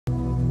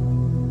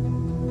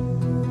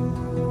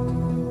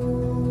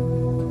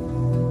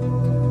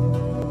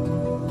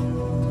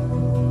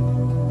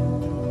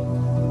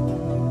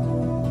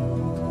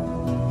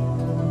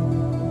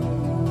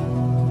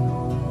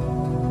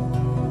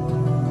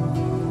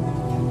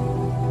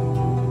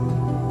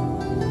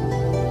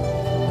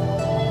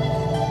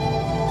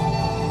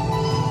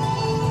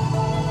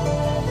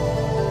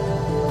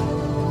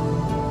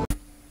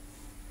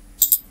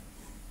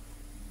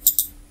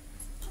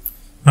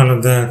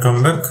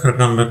Welcome back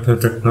to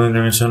Techno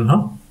Innovation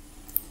Hub.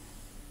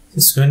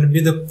 It's going to be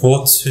the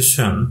fourth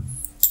session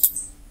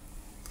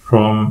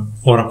from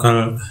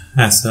Oracle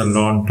as a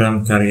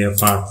long-term career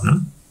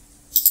partner.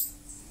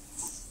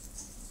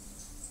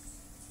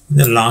 In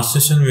the last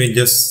session, we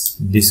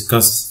just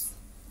discussed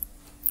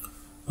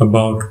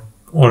about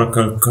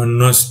Oracle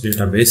Converse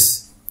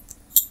database,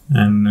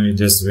 and we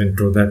just went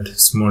through that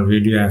small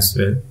video as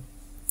well.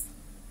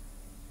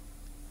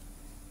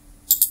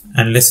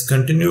 And let's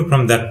continue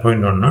from that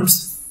point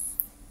onwards.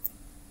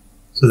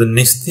 So the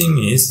next thing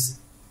is,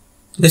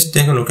 let's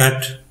take a look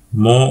at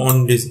more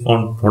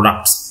on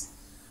products.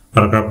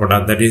 Oracle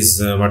product, that is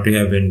what we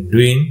have been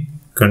doing.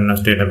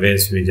 Converse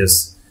database, we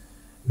just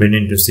went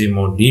in to see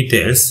more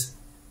details.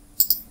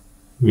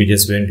 We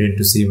just went in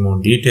to see more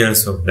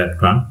details of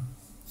that one.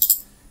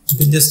 You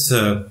can just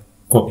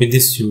copy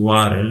this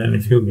URL, and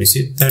if you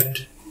visit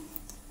that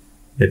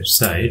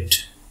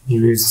website,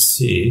 you will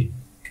see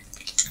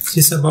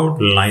this is about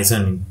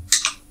licensing.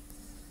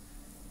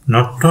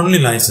 Not only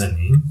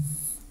licensing.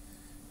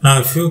 Now,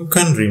 if you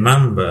can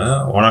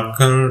remember,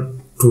 Oracle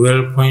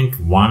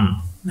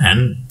 12.1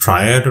 and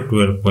prior to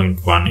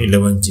 12.1,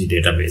 11G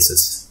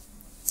databases.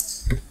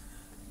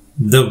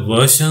 The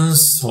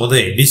versions or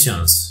the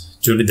editions,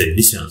 actually the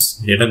editions,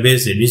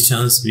 database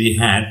editions we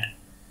had,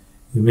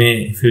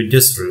 if you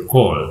just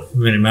recall, you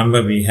may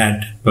remember we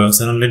had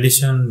personal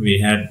edition, we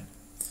had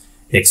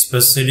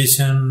Express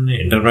edition,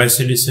 Enterprise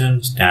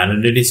edition,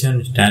 Standard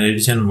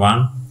edition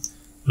 1,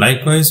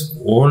 likewise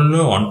all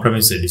the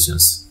on-premise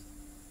editions,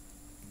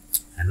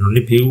 and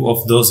only few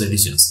of those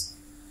editions.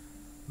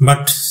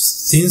 But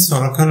since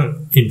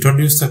Oracle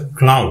introduced the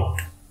cloud,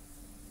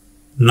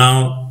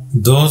 now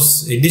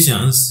those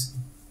editions,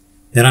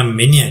 there are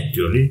many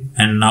actually,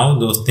 and now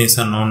those things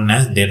are known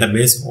as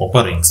database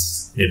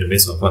offerings.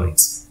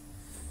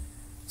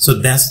 So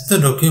that's the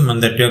document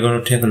that we are going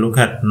to take a look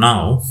at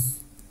now.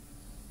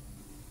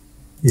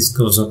 This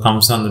also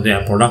comes under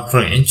their product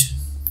range.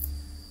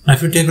 Now,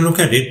 if you take a look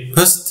at it,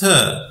 first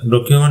the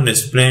document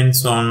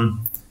explains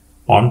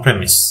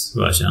on-premise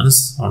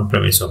versions,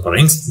 on-premise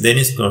offerings, then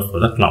it goes for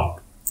the cloud.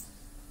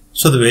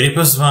 So the very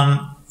first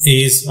one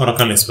is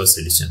Oracle Express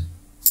Edition,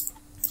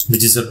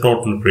 which is a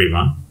total free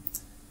one.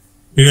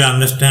 We will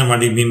understand what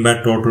we mean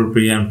by total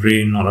free and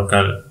free in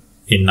Oracle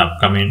in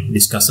upcoming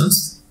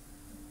discussions.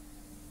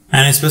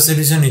 And Express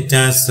Edition, it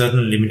has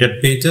certain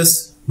limited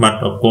features,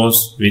 but of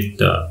course with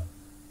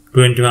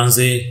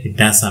 21C, it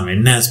has some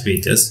enhanced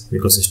features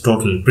because it's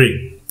totally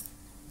free.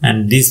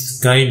 And this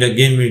guide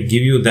again will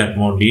give you that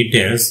more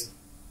details.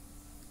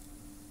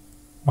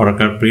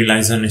 Oracle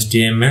pre-license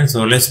HTML.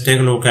 So let's take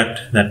a look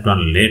at that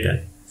one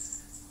later.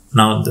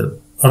 Now the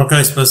Oracle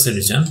Express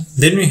Edition.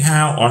 Then we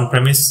have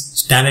on-premise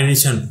Standard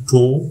Edition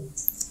 2.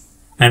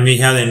 And we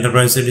have the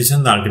Enterprise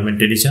Edition, the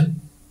Ultimate Edition.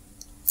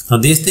 Now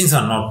these things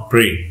are not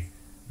free.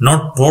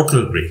 Not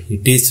total free.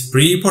 It is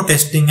free for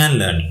testing and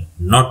learning.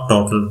 Not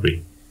total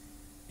free.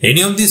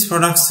 Any of these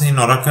products in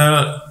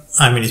Oracle,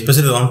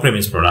 especially the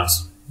on-premise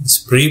products, it's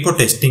free for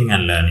testing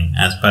and learning.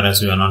 As far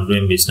as you are not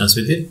doing business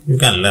with it, you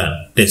can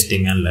learn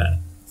testing and learn.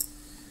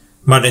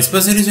 But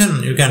Express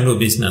Edition, you can do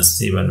business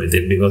even with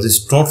it because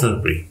it's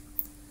total free.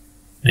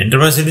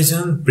 Enterprise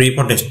Edition, free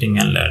for testing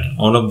and learning.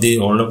 All of the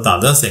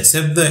others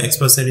except the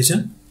Express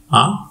Edition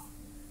are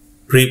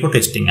free for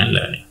testing and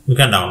learning. You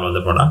can download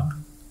the product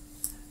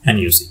and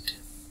use it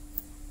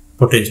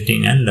for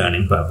testing and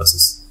learning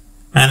purposes.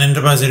 And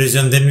Enterprise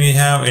Edition, then we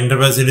have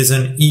Enterprise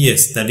Edition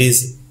ES, that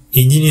is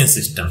Engineer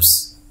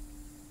Systems.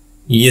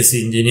 ES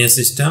Engineer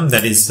System,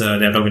 that is they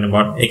are talking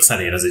about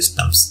Exadata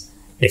systems.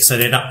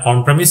 Exadata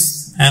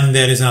on-premise, and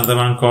there is another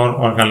one called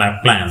Oracle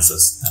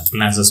Appliances.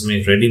 Appliances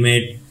means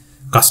ready-made,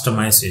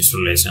 customized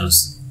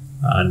installations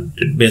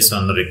based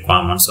on the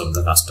requirements of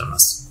the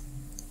customers.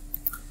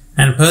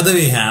 And further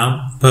we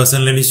have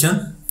Personal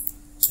Edition,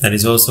 that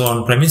is also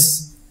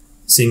on-premise,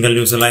 single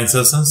user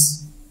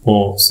licenses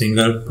for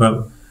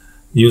single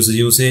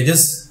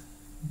usages.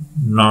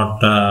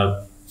 Not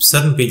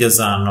certain features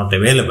are not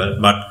available,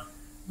 but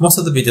most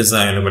of the features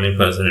are available in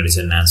Personal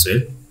Edition as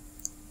well.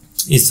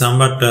 It's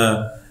somewhat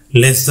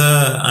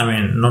lesser,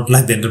 not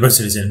like the Enterprise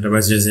Edition.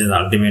 Enterprise Edition is the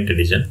Ultimate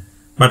Edition,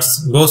 but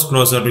goes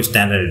closer to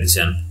Standard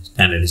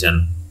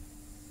Edition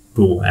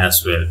 2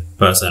 as well,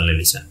 Personal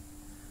Edition.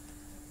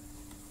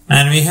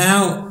 And we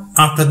have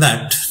after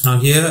that, now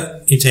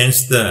here it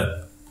ends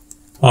the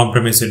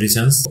on-premise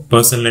editions,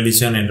 Personal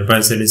Edition,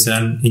 Enterprise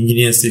Edition,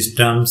 Engineer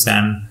Systems,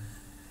 and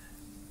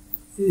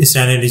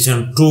Standard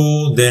Edition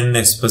 2, then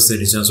Express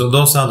Edition. So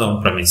those are the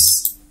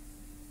on-premise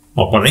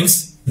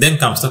offerings. Then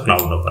comes the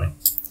cloud offering.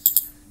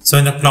 So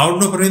in the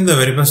cloud offering, the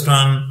very first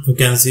one, you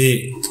can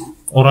see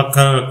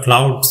Oracle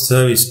Cloud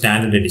Service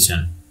Standard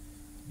Edition,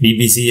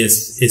 VPC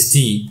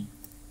SC,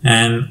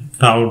 and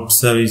Cloud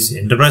Service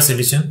Enterprise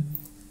Edition.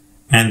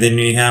 And then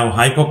we have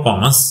high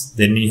performance,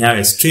 then we have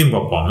extreme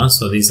performance.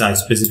 So these are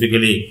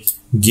specifically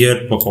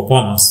geared for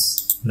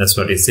performance. That's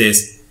what it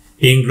says.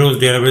 It includes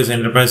database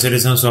enterprise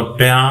edition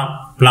software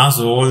plus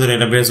all the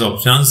database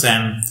options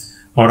and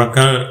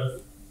Oracle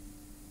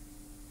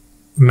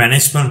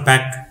management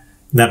pack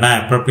that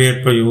are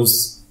appropriate for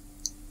use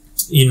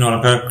in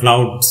Oracle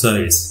Cloud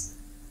Service.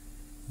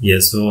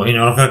 Yes, so in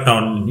Oracle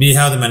Cloud, we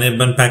have the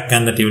management pack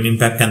and the tuning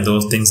pack, and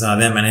those things are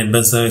there.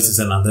 Management service is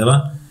another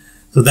one.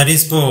 So that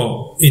is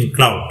for in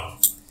cloud.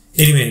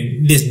 Anyway,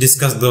 let's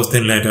discuss those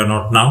things later,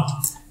 not now.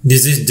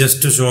 This is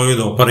just to show you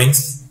the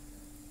offerings,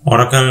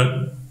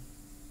 Oracle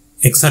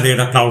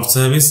Exadata Cloud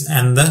Service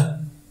and the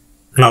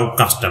Cloud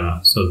Customer.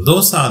 So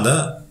those are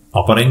the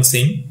offerings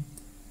in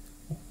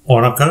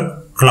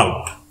Oracle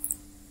Cloud.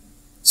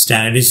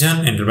 Standard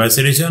Edition, Enterprise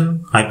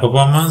Edition, High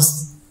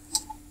Performance,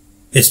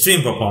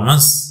 Extreme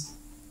Performance,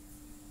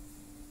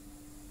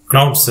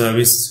 Cloud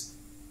Service,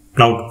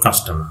 Cloud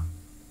Customer.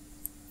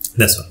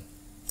 That's all.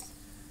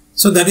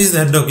 So that is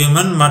that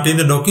document, but in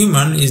the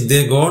document is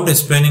they go on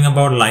explaining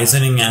about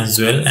licensing as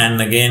well. And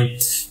again,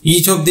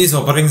 each of these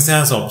offerings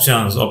has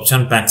options,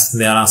 option packs.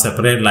 There are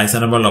separate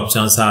licensable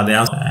options are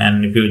there.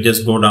 And if you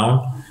just go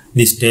down,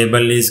 this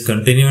table is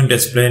continuing to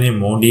explain in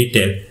more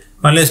detail.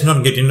 But let's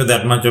not get into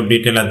that much of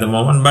detail at the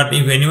moment. But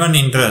if anyone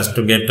interested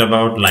to get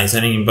about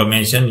licensing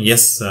information,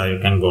 yes, you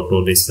can go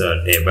to this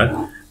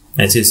table.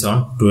 This is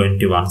on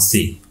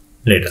 21C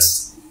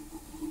latest.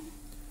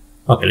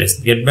 Okay, let's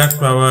get back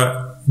to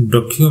our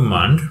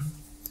document.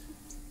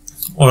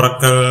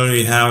 Oracle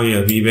we have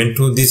here. We went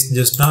to this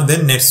just now.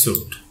 Then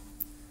NetSuite.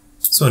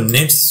 So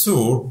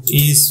NetSuite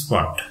is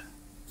what?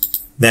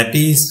 That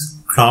is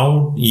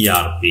Cloud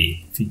ERP.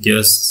 If you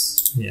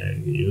just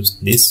use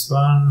this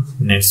one,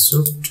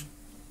 NetSuite.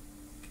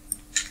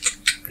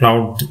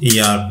 Cloud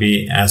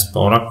ERP as per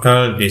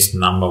Oracle is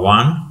number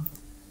one.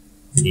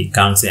 We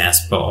can't say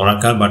as per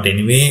Oracle, but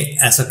anyway,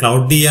 as a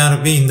Cloud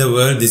ERP in the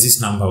world, this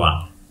is number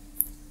one.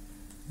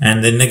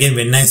 And then again,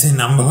 when I say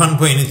number one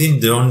for anything,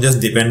 don't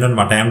just depend on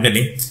what I am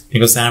telling,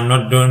 because I am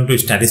not going to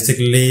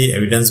statistically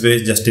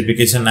evidence-based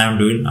justification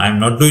I'm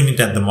not doing it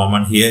at the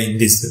moment here in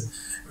this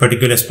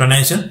particular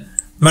explanation.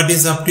 But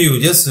it's up to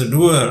you. Just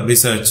do a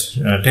research.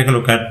 Take a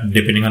look at,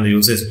 depending on the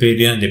user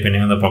experience,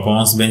 depending on the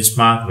performance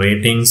benchmark,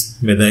 ratings,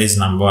 whether it's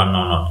number one or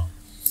not.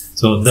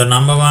 So the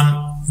number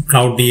one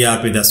Cloud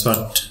ERP, that's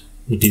what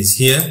it is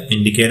here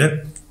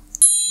indicated.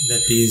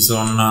 That is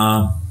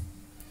on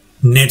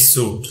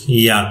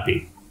NetSuite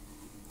ERP.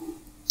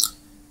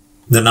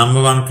 The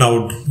number one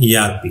Cloud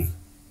ERP.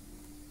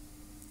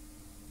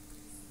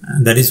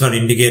 That is what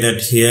indicated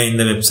here in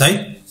the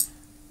website.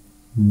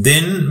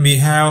 Then we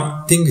have,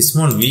 I think a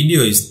small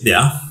video is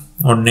there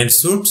on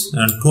NetSuite,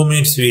 and 2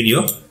 minutes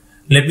video.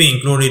 Let me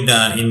include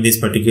it in this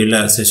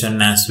particular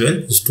session as well.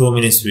 It's 2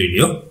 minutes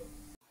video.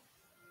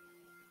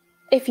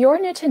 If you're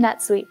new to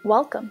NetSuite,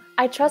 welcome.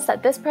 I trust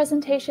that this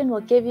presentation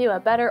will give you a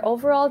better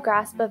overall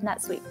grasp of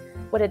NetSuite,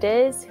 what it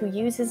is, who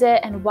uses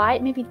it, and why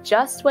it may be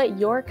just what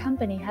your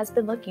company has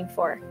been looking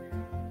for.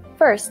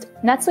 First,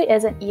 NetSuite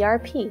is an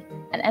ERP,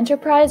 an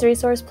enterprise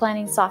resource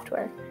planning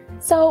software.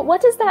 So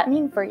what does that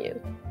mean for you?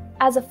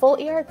 As a full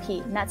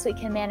ERP, NetSuite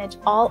can manage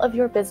all of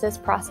your business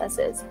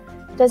processes.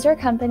 Does your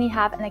company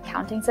have an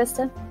accounting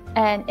system,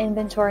 an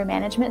inventory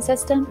management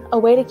system, a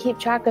way to keep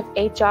track of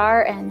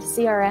HR and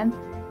CRM?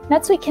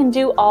 NetSuite can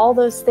do all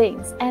those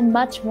things and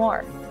much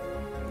more.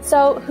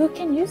 So who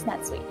can use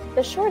NetSuite?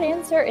 The short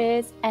answer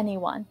is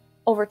anyone.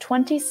 Over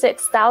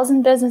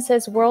 26,000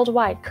 businesses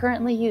worldwide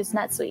currently use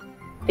NetSuite.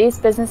 These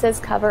businesses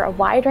cover a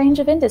wide range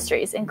of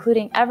industries,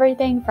 including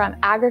everything from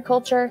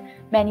agriculture,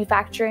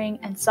 manufacturing,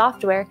 and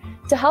software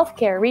to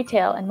healthcare,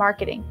 retail, and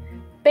marketing.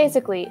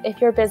 Basically, if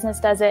your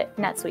business does it,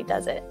 NetSuite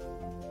does it.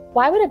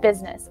 Why would a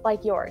business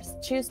like yours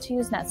choose to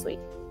use NetSuite?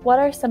 What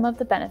are some of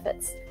the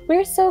benefits?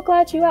 We're so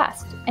glad you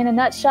asked. In a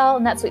nutshell,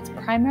 NetSuite's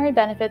primary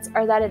benefits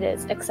are that it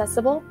is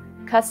accessible,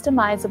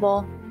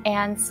 customizable,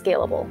 and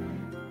scalable.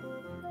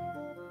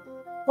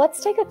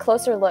 Let's take a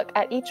closer look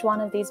at each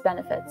one of these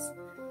benefits.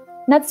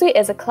 NetSuite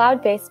is a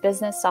cloud-based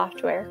business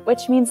software,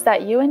 which means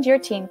that you and your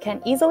team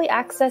can easily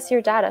access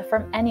your data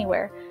from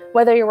anywhere,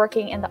 whether you're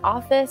working in the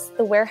office,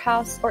 the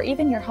warehouse, or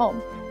even your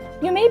home.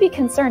 You may be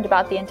concerned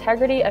about the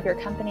integrity of your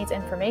company's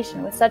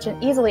information with such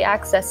an easily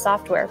accessed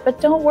software, but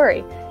don't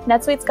worry,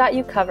 NetSuite's got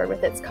you covered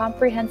with its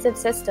comprehensive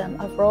system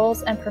of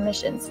roles and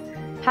permissions.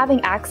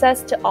 Having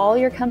access to all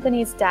your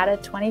company's data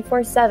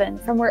 24/7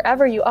 from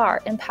wherever you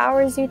are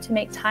empowers you to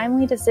make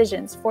timely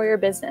decisions for your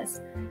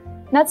business.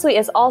 NetSuite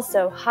is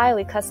also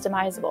highly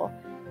customizable.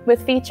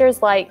 With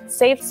features like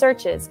saved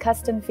searches,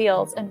 custom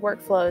fields, and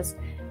workflows,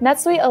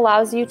 NetSuite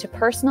allows you to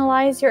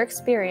personalize your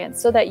experience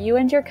so that you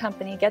and your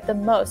company get the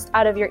most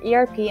out of your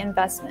ERP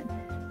investment.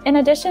 In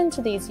addition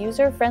to these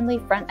user-friendly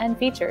front-end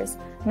features,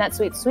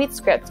 NetSuite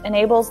SuiteScript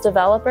enables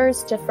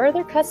developers to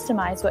further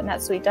customize what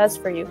NetSuite does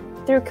for you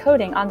through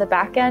coding on the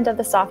back end of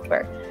the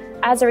software.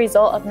 As a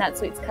result of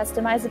NetSuite's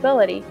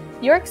customizability,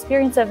 your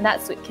experience of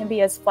NetSuite can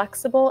be as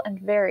flexible and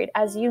varied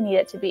as you need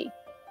it to be.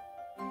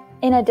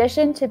 In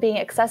addition to being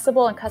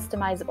accessible and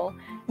customizable,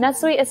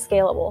 NetSuite is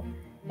scalable.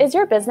 Is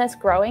your business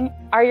growing?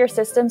 Are your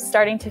systems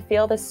starting to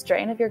feel the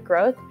strain of your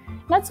growth?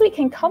 NetSuite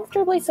can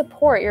comfortably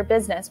support your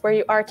business where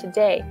you are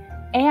today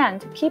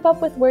and keep up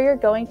with where you're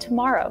going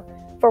tomorrow.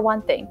 For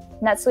one thing,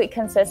 NetSuite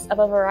consists of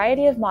a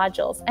variety of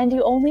modules, and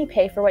you only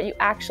pay for what you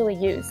actually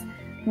use.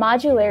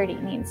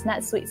 Modularity means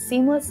NetSuite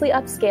seamlessly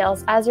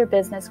upscales as your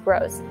business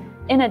grows.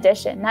 In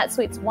addition,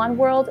 NetSuite's One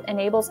World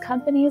enables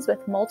companies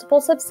with multiple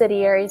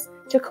subsidiaries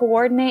to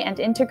coordinate and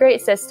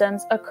integrate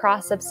systems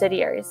across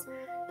subsidiaries.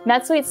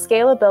 NetSuite's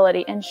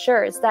scalability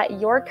ensures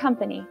that your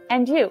company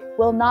and you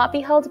will not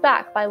be held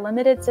back by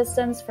limited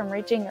systems from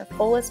reaching your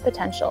fullest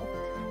potential.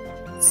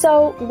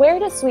 So, where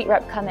does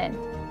SuiteRep come in?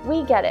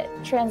 We get it,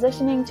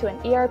 transitioning to an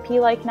ERP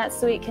like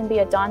NetSuite can be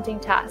a daunting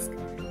task,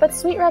 but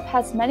SuiteRep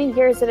has many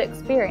years of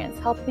experience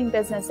helping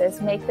businesses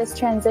make this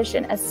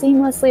transition as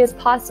seamlessly as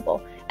possible,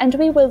 and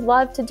we would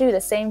love to do the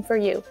same for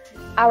you.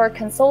 Our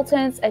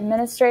consultants,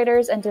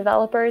 administrators, and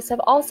developers have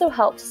also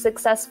helped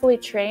successfully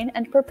train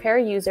and prepare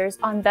users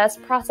on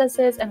best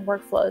processes and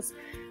workflows.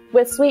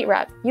 With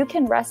SuiteRep, you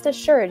can rest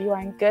assured you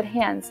are in good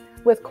hands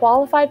with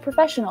qualified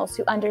professionals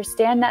who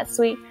understand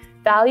NetSuite,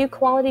 value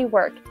quality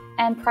work,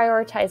 and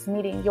prioritize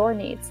meeting your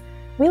needs.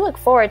 We look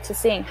forward to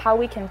seeing how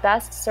we can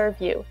best serve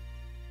you.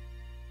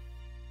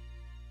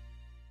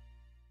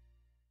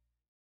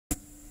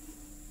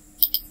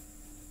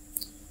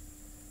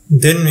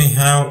 Then we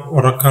have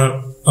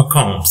Oracle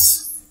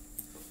accounts.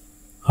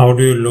 How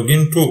do you log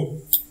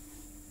into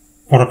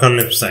Oracle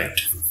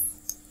website?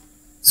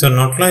 So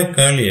not like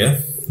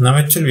earlier, now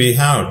actually we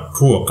have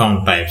two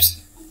account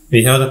types.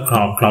 We have the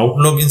cloud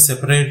login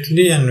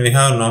separately and we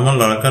have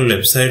normal Oracle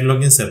website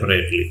login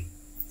separately.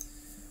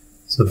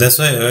 So that's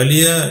why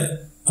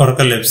earlier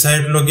Oracle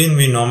website login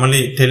we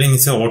normally telling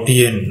is a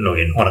OTN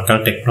login,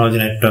 Oracle Technology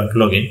Network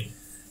login,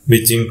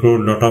 which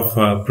include a lot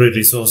of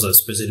pre-resources,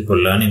 especially for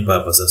learning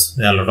purposes.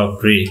 There are a lot of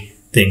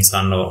pre-things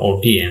under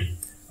OTN.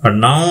 But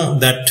now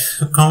that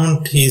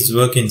account is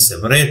working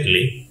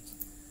separately.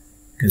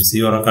 You can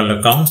see Oracle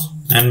accounts.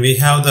 And we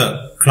have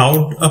the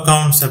cloud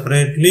account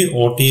separately,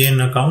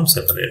 OTN account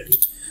separately.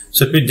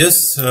 So if we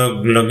just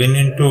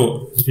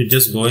if you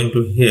just go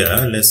into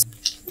here, let's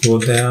go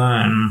there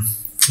and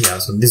yeah,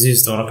 so this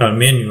is the Oracle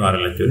main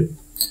URL actually.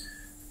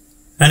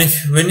 And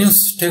when you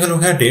take a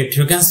look at it,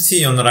 you can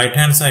see on the right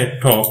hand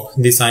side top,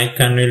 this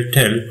icon will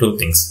tell two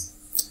things.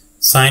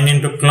 Sign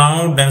into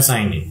cloud and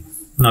sign in.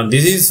 Now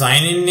this is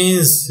sign in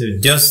is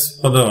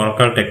just for the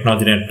Oracle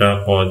Technology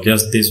Network or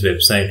just this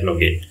website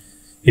login.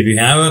 If you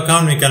have an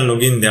account, we can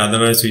log in there.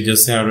 Otherwise, we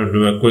just have to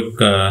do a quick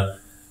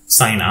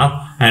sign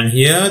up. And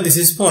here, this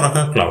is for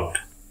Oracle Cloud.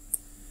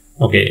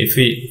 Okay,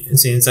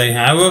 since I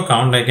have an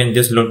account, I can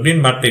just log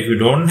in. But if you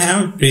don't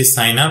have, please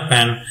sign up.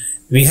 And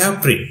we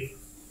have free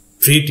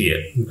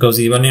tier, because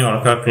even in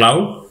Oracle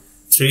Cloud,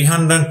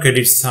 300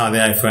 credits are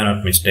there if I am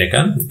not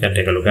mistaken. You can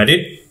take a look at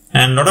it.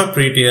 And a lot of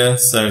free tier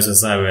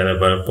services are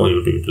available for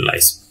you to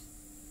utilize.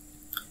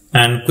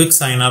 And quick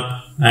sign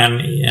up, and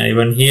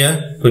even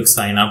here, quick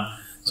sign up.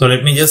 So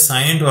let me just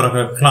sign into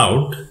Oracle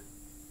Cloud.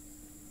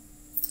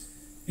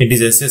 It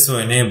is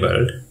SSO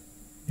enabled.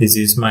 This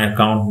is my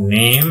account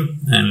name,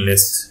 and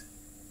let's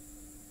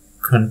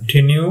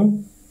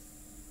continue.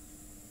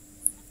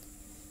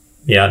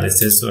 Yeah, the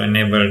SSO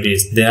enabled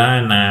is there,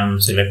 and I am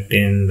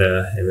selecting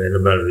the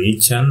available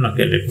region.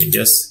 Okay, let me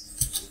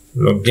just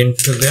log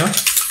into there.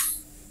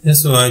 Yeah,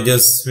 so I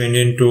just went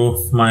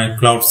into my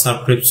cloud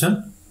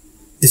subscription.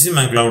 This is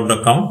my cloud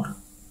account.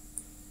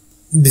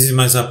 This is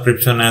my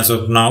subscription as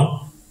of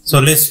now. So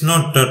let's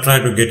not try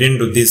to get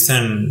into this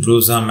and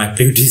do some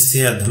activities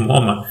here at the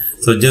moment.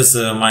 So just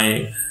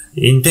my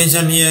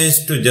intention here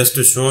is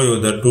to show you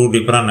the two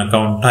different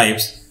account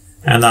types.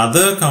 And the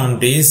other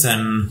account is,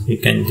 and you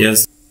can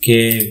just,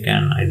 you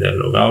can either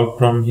log out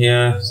from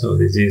here. So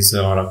this is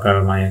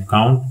Oracle my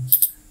account,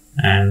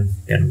 and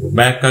you can go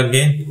back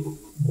again,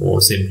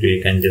 or simply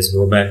you can just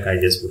go back. I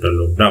just put a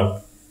logged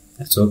out.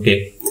 That's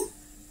okay.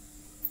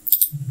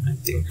 I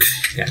think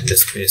you can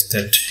just paste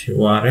that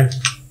URL.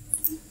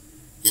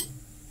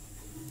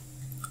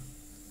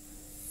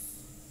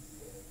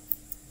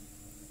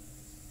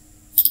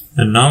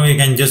 And now we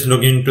can just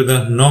log into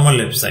the normal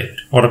website,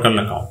 Oracle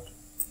account.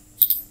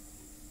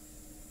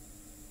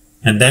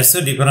 And that's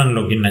a different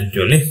login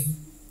actually.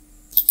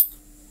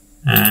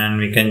 And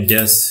we can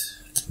just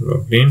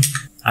log in.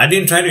 I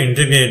didn't try to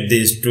integrate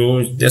these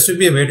two. There should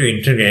be a way to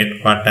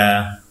integrate, but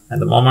at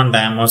the moment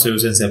I am also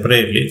using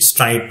separately. Let's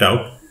try it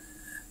out.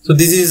 So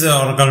this is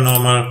Oracle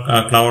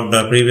normal cloud,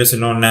 previously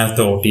known as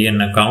the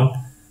OTN account.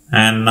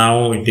 And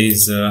now it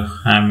is,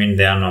 I'm in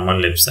their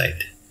normal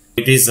website.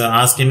 It is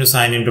asking to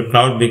sign into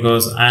cloud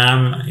because I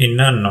am in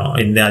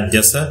there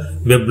just a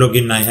web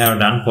login I have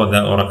done for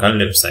the Oracle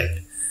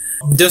website.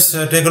 Just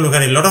take a look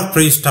at it. A lot of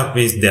free stuff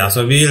is there.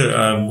 So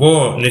we'll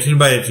go little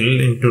by little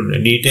into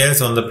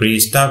details on the free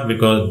stuff,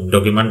 because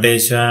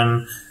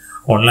documentation,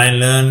 online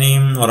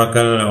learning,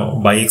 Oracle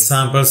by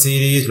example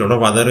series, a lot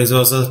of other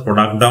resources,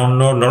 product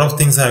download, a lot of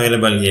things are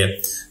available here.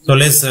 So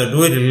let's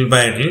do it little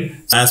by little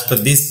as per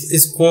this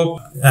scope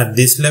at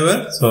this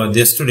level. So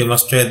just to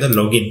demonstrate the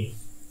login.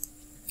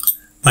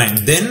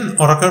 Fine. Then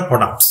Oracle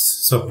products.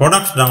 So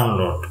products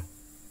download.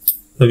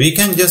 So we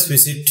can just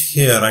visit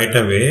here right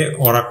away,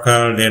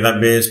 Oracle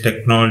Database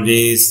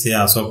Technologies,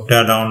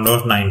 software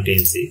download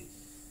 19C.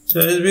 So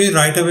it will be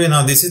right away.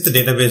 Now this is the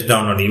database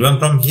download. Even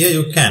from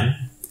here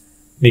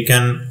we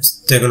can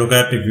take a look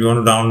at if you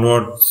want to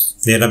download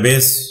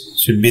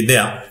database, should be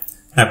there.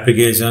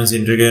 Applications,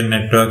 integrated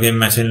networking,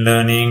 machine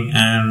learning,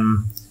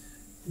 and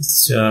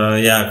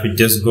if we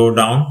just go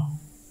down,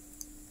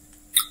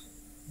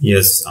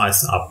 yes,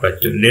 up at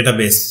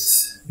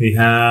database. We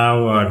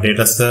have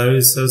data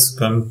services,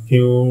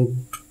 compute,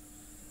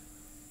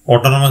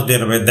 autonomous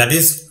database, that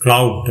is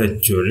cloud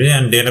actually,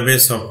 and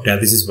database software,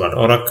 this is what?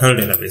 Oracle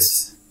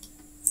database.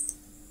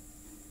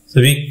 So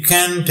we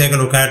can take a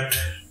look at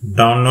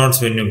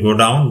downloads when you go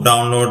down,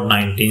 download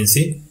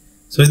 19C.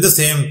 So it's the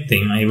same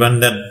thing,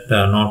 even that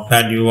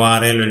notepad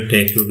URL will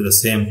take you to the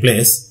same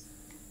place.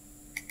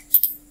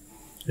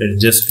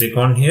 Let's just click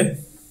on here.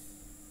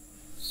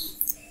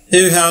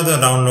 Here you have the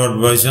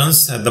download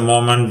versions. At the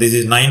moment this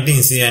is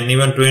 19C and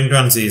even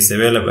 21C is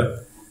available.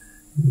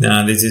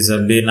 This is a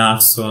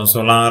Linux, so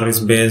Solaris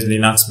based,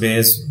 Linux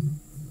based,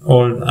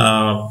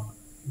 all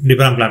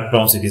different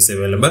platforms it is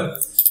available.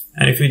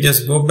 And if you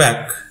just go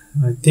back,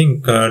 I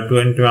think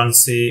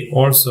 21C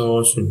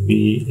also should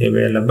be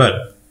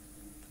available.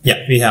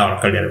 Yeah, we have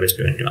Oracle Database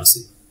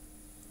 21C.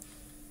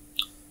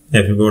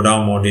 If you go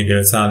down, more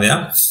details are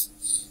there.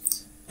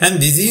 And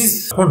this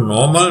is for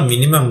normal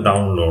minimum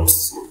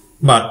downloads.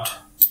 But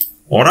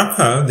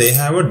Oracle, they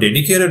have a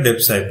dedicated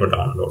website for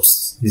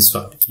downloads. This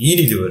one,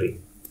 e-delivery.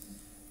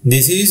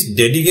 This is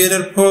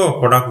dedicated for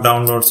product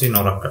downloads in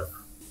Oracle.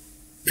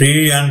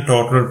 Pre and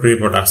total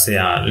pre-products.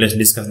 Yeah, let's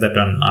discuss that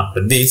one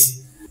after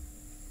this.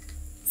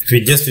 If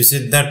we just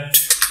visit that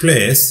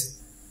place,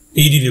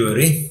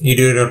 e-delivery,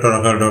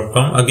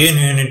 e-delivery.oracle.com. Again,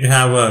 you need to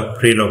have a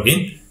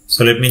pre-login.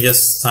 So let me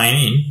just sign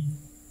in.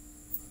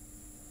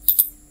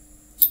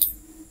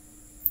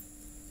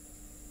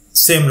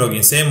 Same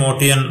login, same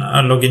OTN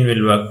login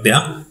will work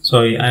there.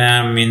 So I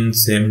am in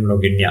same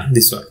login, yeah,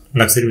 this one,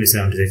 Luxury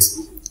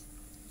V76.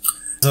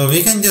 So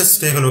we can just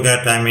take a look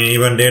at,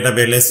 even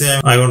database. Let's say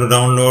I want to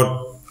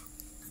download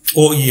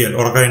OEL,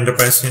 Oracle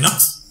Enterprise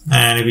Linux.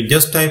 And if you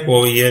just type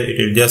OEL,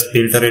 it will just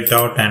filter it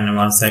out. And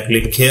once I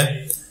click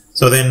here,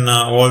 so then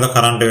all the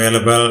current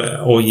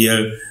available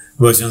OEL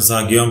versions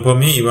are given for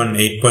me, even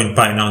 8.5.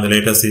 Now the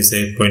latest is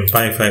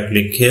 8.5. If I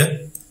click here,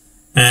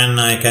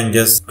 and I can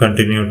just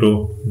continue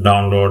to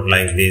download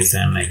like this,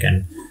 and I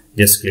can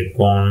just click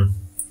on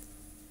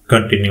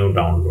continue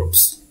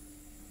downloads.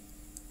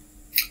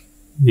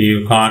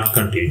 You can't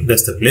continue,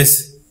 that's the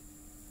place.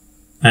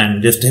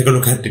 And just take a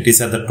look at it,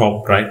 is at the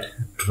top right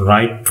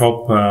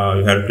top.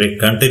 You have to click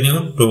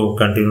continue to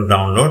continue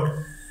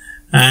download,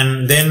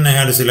 and then I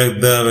have to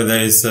select whether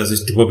it's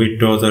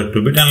 64-bit or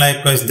 32-bit, and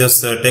likewise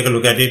just take a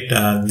look at it.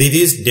 This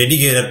is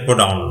dedicated for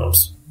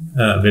downloads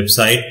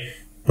website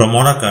from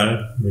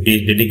Oracle. It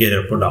is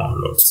dedicated for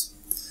downloads.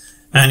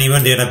 And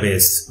even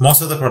database,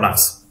 most of the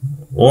products,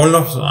 all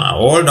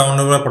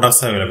downloadable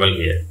products are available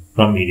here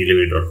from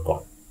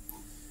e-delivery.com.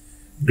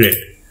 Great.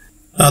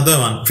 Other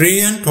one,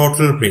 pre and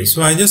total pre.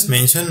 So I just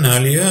mentioned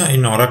earlier,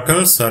 in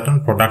Oracle,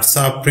 certain products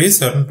are pre,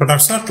 certain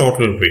products are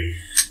total pre.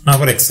 Now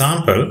for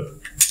example,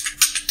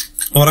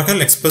 Oracle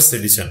Express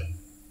Edition,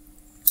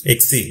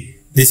 XE.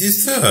 This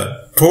is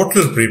a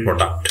total pre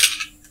product.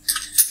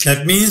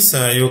 That means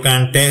you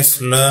can test,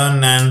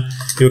 learn, and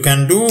you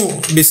can do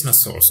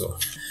business also.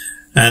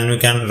 And you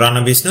can run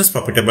a business,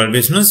 profitable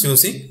business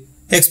using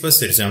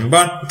Express Edition.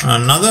 But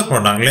another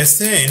product, let's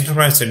say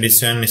Enterprise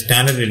Edition,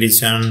 Standard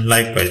Edition,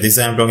 likewise. This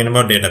I am talking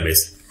about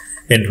database,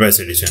 Enterprise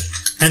Edition.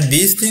 And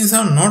these things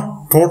are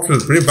not total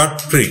pre, but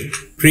pre.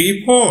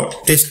 Pre for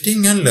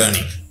testing and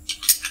learning.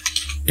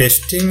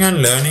 Testing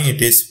and learning,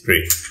 it is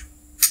pre.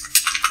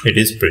 It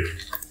is pre.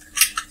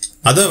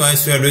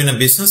 Otherwise, if you are doing a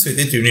business with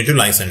it, you need to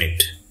license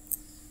it.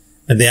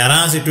 There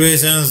are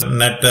situations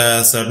that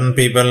certain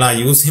people are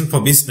using for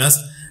business,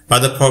 but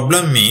the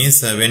problem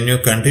is when you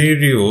continue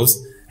to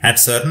use, at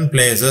certain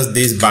places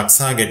these bugs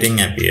are getting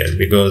appeared,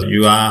 because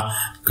you are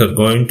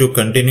going to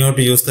continue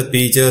to use the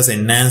features,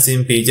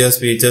 enhancing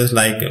features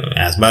like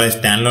as far as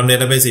standalone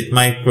database it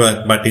might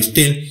work, but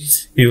still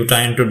you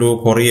trying to do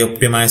query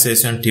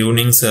optimization,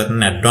 tuning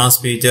certain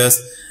advanced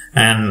features.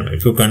 And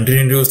if you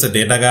continue to use the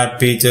data guard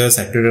features,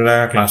 active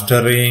data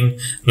clustering,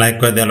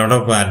 likewise there are a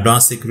lot of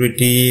advanced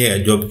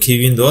security, job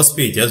queuing, those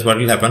features, what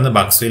will happen? The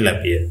bugs will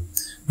appear.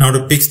 Now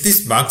to fix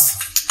this bug,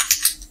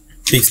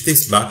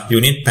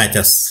 you need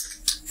patches.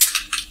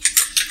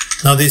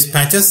 Now these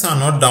patches are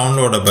not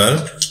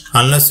downloadable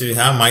unless you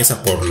have My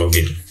Support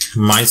login.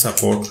 My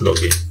Support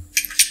login.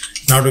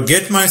 Now to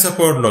get My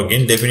Support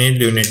login,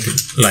 definitely you need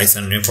to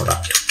license your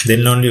product.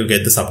 Then only you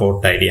get the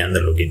support ID and the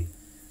login.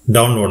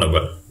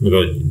 Downloadable,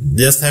 because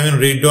just having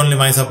read only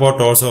My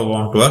Support also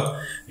won't work.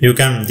 You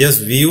can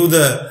just view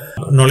the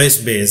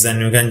knowledge base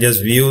and you can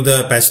just view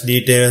the patch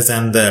details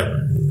and the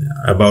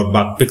about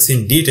bug fix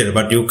in detail,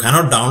 but you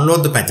cannot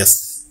download the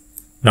patches.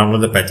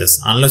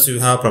 Unless you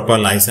have proper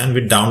license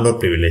with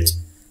download privilege.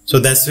 So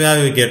that's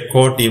where we get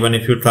caught even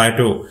if you try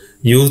to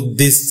use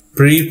this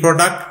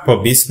pre-product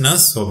for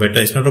business. So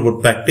beta is not a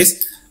good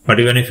practice. But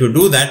even if you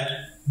do that,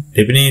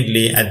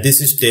 definitely at this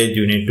stage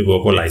you need to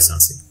go for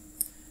licensing.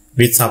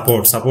 With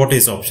support. Support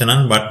is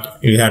optional, but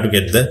you have to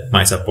get the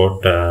My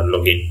Support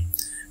login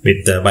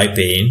by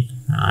paying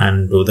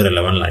and do the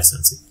relevant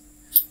licensing.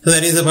 So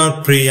that is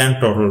about pre and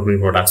total pre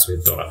products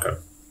with Oracle.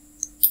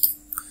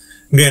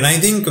 Great. I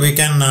think we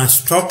can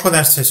stop for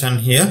that session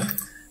here.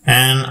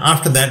 And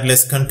after that,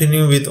 let's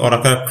continue with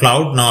Oracle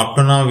Cloud. Now, up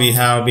to now, we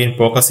have been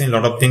focusing a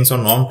lot of things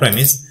on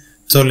on-premise.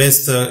 So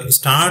let's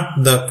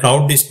start the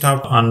cloud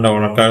stuff under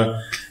Oracle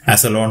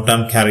as a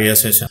long-term career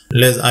session.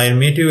 I'll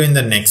meet you in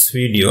the next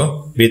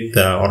video with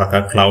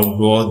Oracle Cloud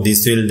War.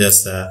 This will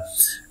just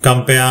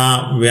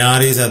compare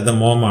where is at the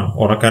moment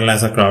Oracle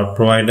as a cloud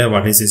provider,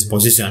 what is its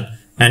position,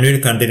 and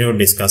we'll continue to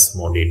discuss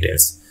more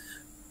details.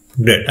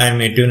 Great. I'll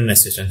meet you in the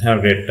next session. Have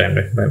a great time.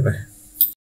 Bye-bye.